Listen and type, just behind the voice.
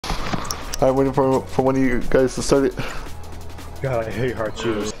I'm waiting for one of you guys to start it. God, I hate hard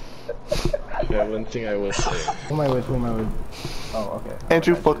shooters. Yeah, one thing I will say. Who am I with? Who am I with? Oh, okay.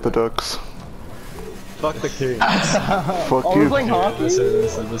 Andrew, fuck the Ducks. Fuck the king. Fuck Oh, you. we're playing hockey?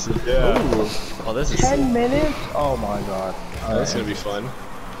 Listen. Yeah. Ooh. Oh, this is 10 minutes? Oh my god. Oh, that's gonna be fun.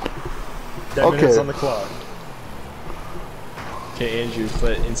 10 minutes on the clock. Okay, Andrew,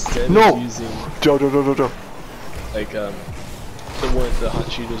 but instead No! of using Joe. like the hot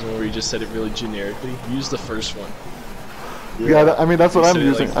Cheetos one where you just said it really generically, use the first one. Yeah, I mean that's what I'm Instead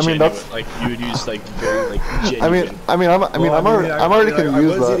of, using. like, I mean that's. like you would use like very like genuine. I'm already gonna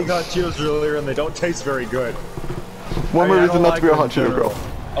use I was eating that. hot Cheetos earlier and they don't taste very good. One more I reason don't not to be a like hot them in Cheeto girl.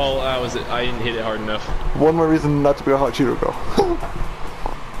 general. Oh, that was it. I didn't hit it hard enough. One more reason not to be a hot Cheeto girl. I'm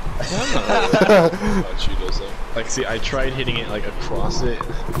not really hot Cheetos though. Like, see, I tried hitting it like across it.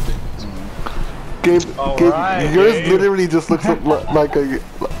 Gabe, Alright, yours Gabe. literally just looks like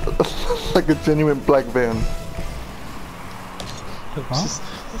a genuine black van. This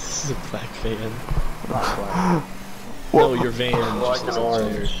is a black van. Not black. No, your van. Black and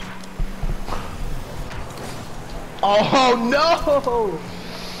orange. Oh no!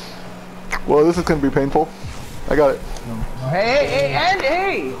 Well, this is gonna be painful. I got it. Hey,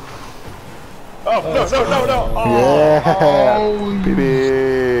 Andy! Oh, no. Oh. Yeah,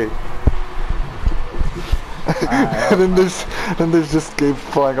 baby. And then there's just Gabe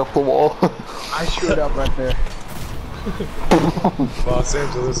flying off the wall. I screwed up right there. Los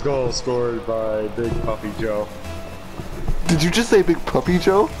Angeles goal scored by Big Puppy Joe. Did you just say Big Puppy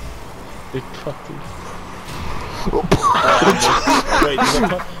Joe? Big puppy. Wait,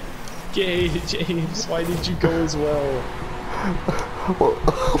 James, why did you go as well? Well,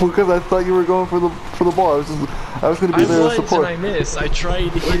 because I thought you were going for the ball. I was gonna be there to support. And I missed. I tried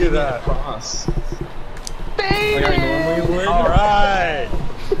to hit it across. Baby! Like I normally would. Alright!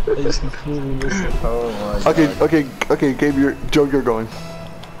 I just completely missed it. Oh my god. Okay, Gabe, Joe, you're going.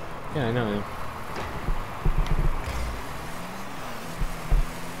 Yeah, I know.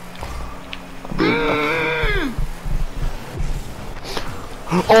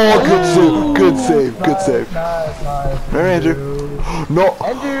 Oh, good save. Nice. There, Andrew. No.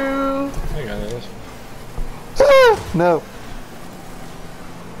 Andrew! I got this. No.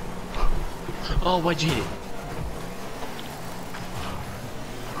 Oh, why'd you hit it?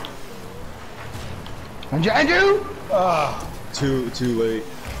 Andrew! Ah, too late.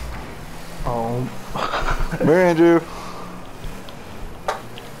 Oh. There, Andrew.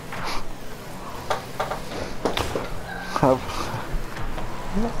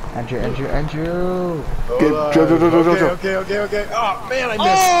 Andrew. Gabe, Joe. Okay. Oh man, I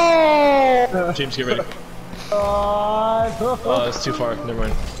missed. Oh! James, get ready. Oh, it's too far. Never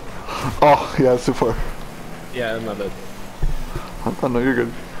mind. Oh, yeah, it's too far. Yeah, I'm not bad. Oh, no, you're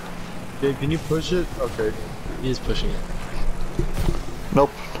good. Gabe, can you push it? Okay. He is pushing it.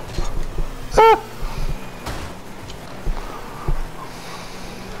 Nope. Ah!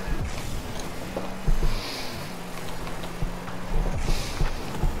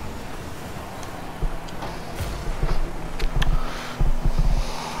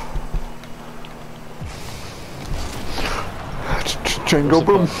 Train go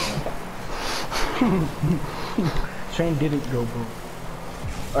boom. Train didn't go boom.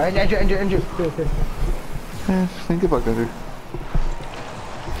 Alright, Andrew. Get back, Andrew.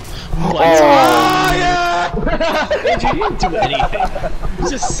 What? Oh, yeah! Andrew, you didn't do anything. You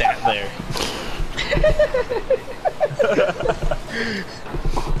just sat there.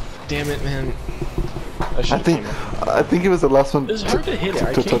 Damn it, man. I think it was the last one It's hard to hit it.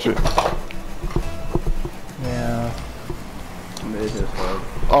 I to can't touch it. Yeah. It is hard.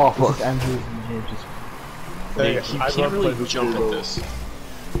 Oh, fuck. Andrew's just... Hey, You can't really jump at this.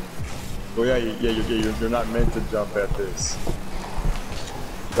 Well, yeah, you're not meant to jump at this.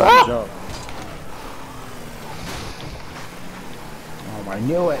 Ah! Jump. Oh, I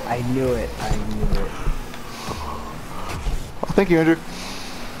knew it. Oh, thank you, Andrew.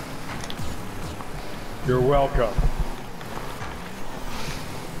 You're welcome.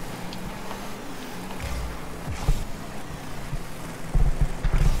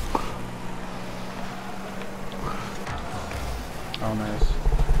 Oh, nice.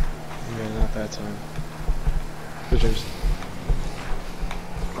 Yeah, not that time. Good James.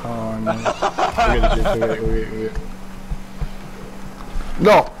 Oh, no. Wait.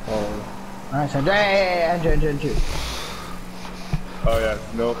 No. Oh. Nice, Andrew. Oh yeah,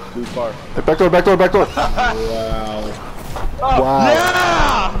 nope, too far. Hey, back door. Wow. Wow.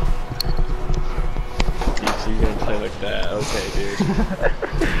 Yeah! You're gonna play like that? Okay, dude.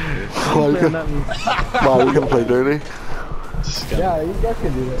 Wow, you can play dirty. Yeah, you guys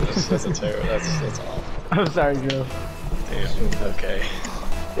can do that. That's a terrible. That's awful. I'm sorry, Joe. Damn. Okay.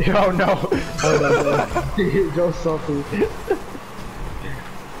 Oh no. Oh no. Joe's salty.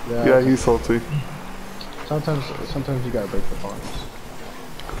 Yeah, he's salty. Sometimes you gotta break the bonds.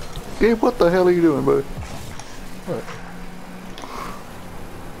 Gabe, what the hell are you doing, bud? What?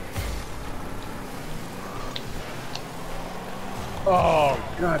 Oh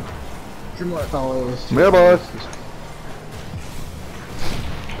god. Come on. Oh, it was too Yeah, boy. close.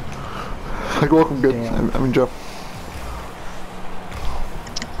 Welcome, good. Damn. I mean, Joe.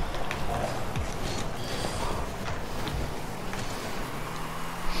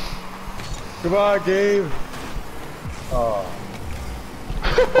 Come on, Gabe. Oh,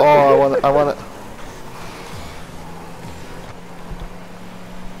 I want it.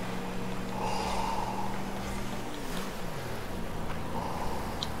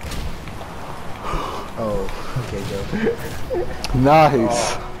 Oh, okay, Joe.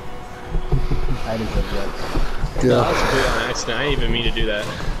 Nice. I deserve that. No, Yeah. that was completely on accident. I didn't even mean to do that.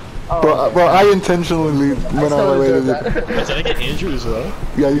 Oh, Bro, I intentionally went out of my way to do that. Did I get Andrew as well?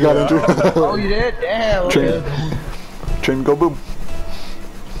 Yeah, you got Yeah. injured. Oh, you did? Damn. Okay. Train, go boom.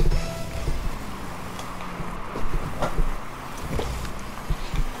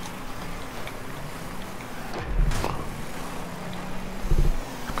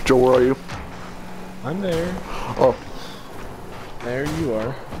 Joe, where are you? I'm there. Oh, There you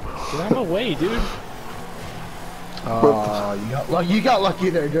are. Get out of my way, dude. Oh, you got lucky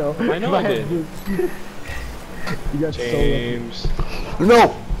there, Joe. I know I did. You got James.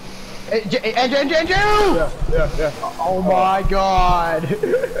 no! Andrew! Yeah. Oh my god.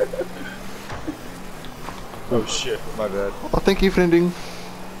 Oh shit, my bad. Oh, thank you for ending.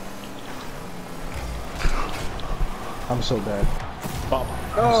 I'm so bad. Bop.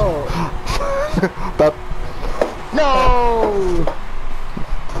 Oh. That, No!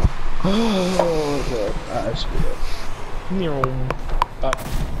 Oh, God. I screwed up. Bop.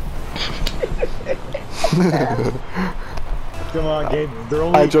 Come on, Gabe. They're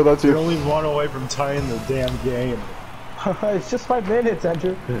I enjoyed that too. they're only one away from tying the damn game. It's just 5 minutes,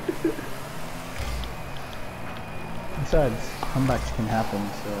 Andrew. Besides, comebacks can happen,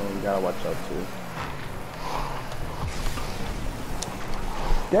 so you gotta watch out too.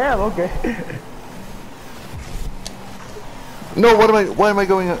 Damn, okay. no, why am I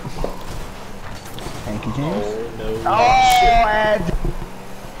going up? Thank you, James. Oh, no. Oh, Andrew!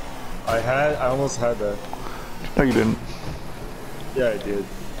 I almost had that. No, you didn't. Yeah, I did.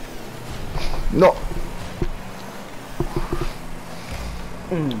 No.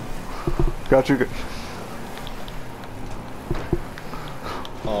 Got you.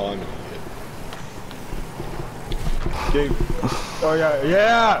 Oh, I'm an idiot. Gabe. Oh yeah,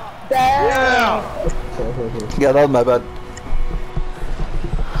 yeah! Yeah, that was my bad.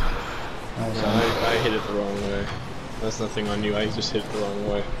 I hit it the wrong way. That's nothing on you, I just hit it the wrong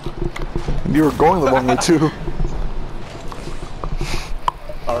way. You were going the wrong way too.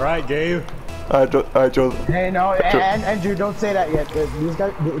 Alright, Gabe. Alright, Joe. Hey, no, and Andrew, don't say that yet. These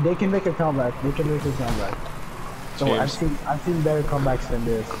guys, they can make a comeback. They can make a comeback. So James. I've seen better comebacks than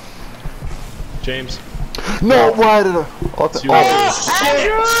this. James. No, why did I?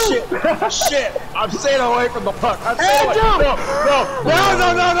 Shit! I'm staying away from the puck. I'm staying away.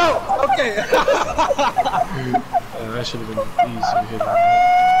 No. Okay. That should have been easier hitting.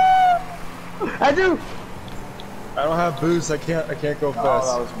 Andrew! I don't have boost. I can't go fast.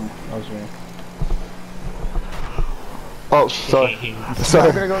 That was me. Oh, sorry. I'm gonna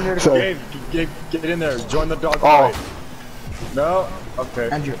Sorry. go near the Sorry. Gabe, get in there. Join the dog Oh. fight. No. Okay.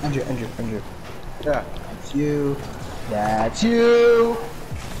 Andrew. Yeah. That's you. That's you.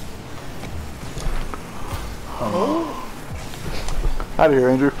 Out of here,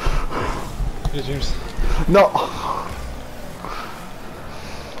 Andrew. Hey, James. No.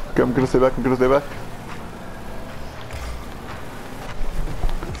 Okay, I'm gonna stay back.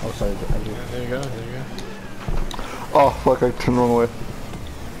 Oh, sorry, Andrew. There you go. Oh, fuck, I turned the wrong way.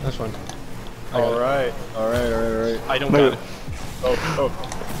 That's fine. I got it. Alright. I don't No. got it.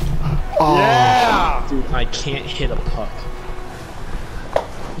 Oh. Yeah! Dude, I can't hit a puck.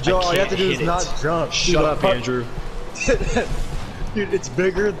 Joe, all you have to can't do is hit not it. jump. Shut up, Andrew. Dude, it's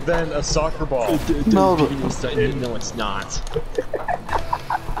bigger than a soccer ball. No, No, it's not.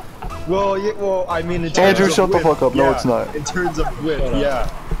 Well, I mean, in terms Andrew, of shut the width, fuck up. No, yeah. it's not. In terms of width, Shut up. yeah.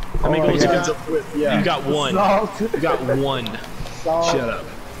 How many goals In you terms got? of width, yeah. You got one. Salt. You got one. Salt. Shut up.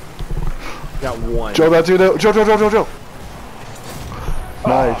 You got one. Joe, that's you. Joe.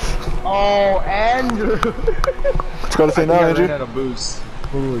 Nice. Oh, Andrew. Just gotta say now, I Andrew. ran out of boost.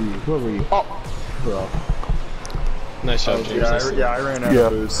 Who were you? Oh, bro. Nice job, James. Yeah, I ran out Yeah. of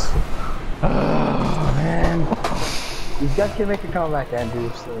boost. Oh man. These guys can make a comeback,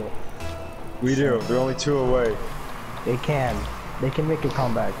 Andrew. So We do. They're only 2 away. they can. They can make a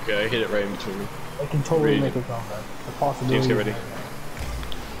comeback. Okay, I hit it right in between. They can totally Ready. make a comeback. The possibility. James, get ready.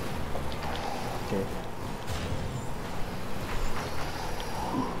 Okay.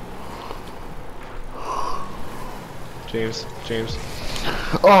 James.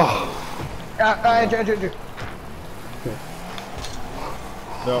 Oh! Andrew.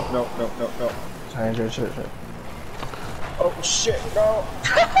 No. Sorry, Andrew. Oh shit, no.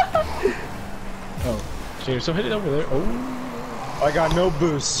 James, don't hit it over there. Oh. I got no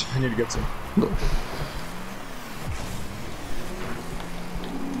boost. I need to get some.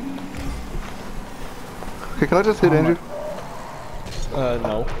 Okay, can I just hit Andrew?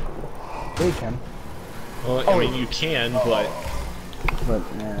 No. They can. Well, I mean, you can, but... But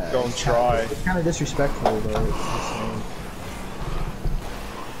Don't try. It's kind of disrespectful, though. It's insane.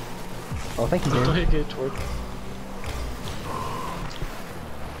 Oh, thank you, Go James. ahead, get it toward.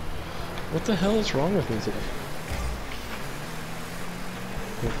 What the hell is wrong with me today?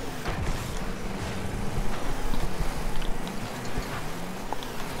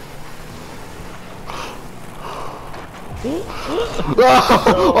 Andrew,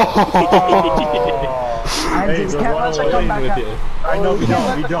 Hey, can't let the comeback happen. I know we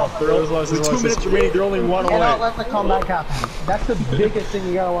don't. We There's don't. There's 2 minutes remaining. They're only 1 Cannot away. let the comeback happen. That's the biggest thing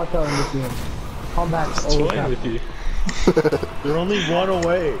you gotta watch out in this game. Comebacks always Toying happen. with you. They're only 1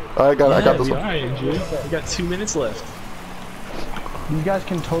 away. I got this we one. are, Andrew. We got 2 minutes left. These guys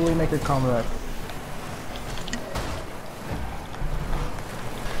can totally make a comeback.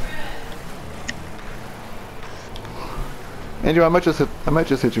 Andrew, I might just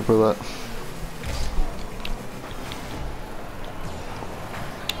hit you for that.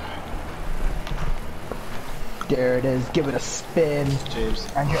 There it is. Give it a spin. James.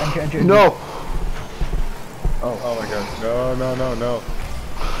 Andrew. No! Oh my god. No.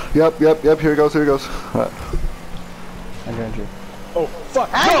 Yep, here he goes. Alright. Andrew. Oh, fuck.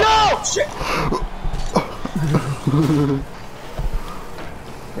 No! Shit!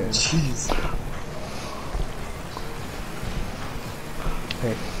 Jeez.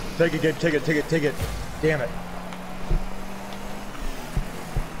 Hey. Take it, Gabe. Take it. Damn it.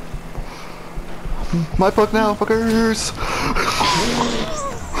 My puck now, fuckers!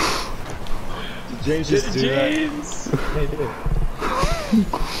 Did James just do that? James! He did.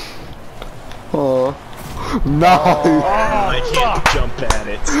 Aw. Nice! I can't jump at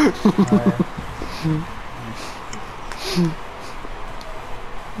it.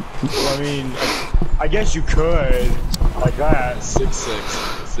 Well, I mean, I guess you could. Like that.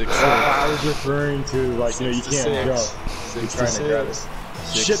 6-6. I was referring to, like, you know, you can't jump. 6 Trying to grab it. 6.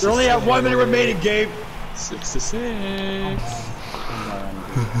 Shit, they only have 1 minute remaining, Gabe. 6-6.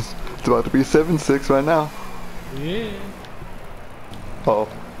 It's about to be 7-6 right now. Yeah. Uh oh.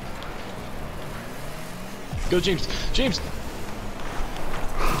 Go, James. James.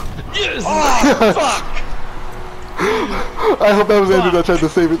 Yes. Oh, fuck. I hope that was Andrew that tried to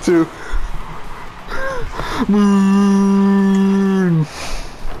save it too. Moon.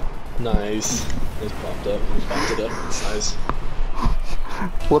 Nice. It popped up. Popped it up. It's nice.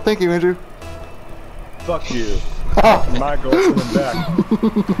 Well, thank you, Andrew. Fuck you. My goal's coming back.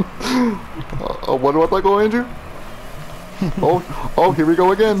 What do I like, Andrew? Oh, here we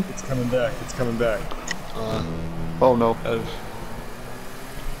go again. It's coming back. Oh no.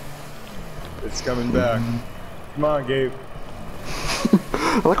 It's coming back. Come on, Gabe.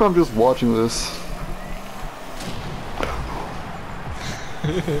 I like how I'm just watching this.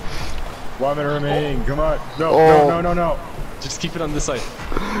 1 minute remaining. Come on. Oh. No. Just keep it on this side.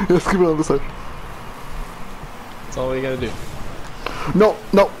 Let's keep it on this side. That's all we gotta do. No.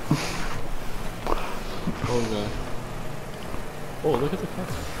 Oh god. Oh, look at the car.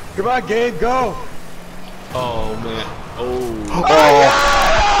 Come on, Gabe, go. Oh man. Oh.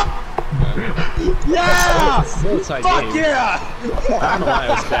 Yeah! So tight Fuck game. yeah! I don't know why I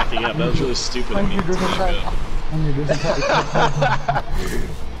was backing up. That was really stupid of me. Andrew, to back up. Andrew, It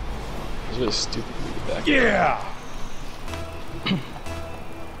was really stupid of me to back up. Yeah!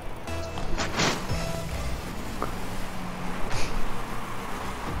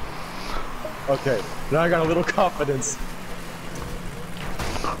 Okay, now I got a little confidence.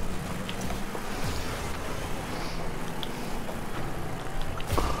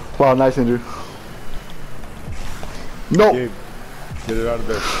 Wow, nice, Andrew. No. Gabe, get it out of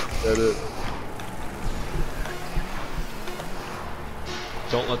there. Get it.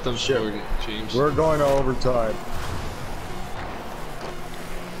 Don't let them score it, James. We're going to overtime.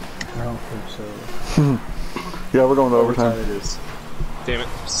 I don't think so. Yeah, we're going to overtime. It is. Damn it.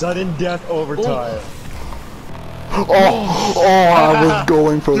 Sudden death overtime. Oh, I was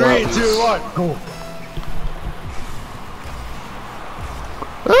going for 3, that. 2, 1, go.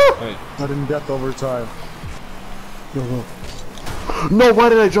 Ah! Sudden death overtime. Go, go. No, why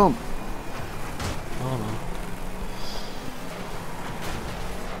did I jump?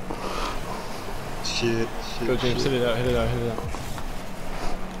 Shit. Go James, hit it out, hit it out, hit it out.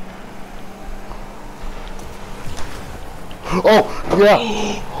 Oh, yeah.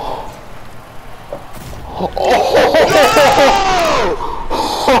 Oh!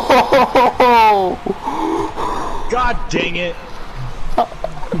 God dang it.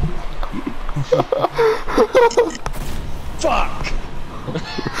 Fuck.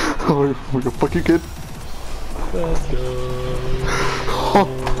 Oh, fuck you, kid. Let's go.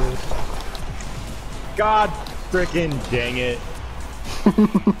 God frickin' dang it.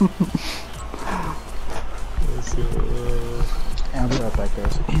 Let's go. I'll be right back,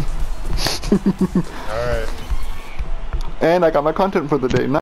 guys. Alright. And I got my content for the day.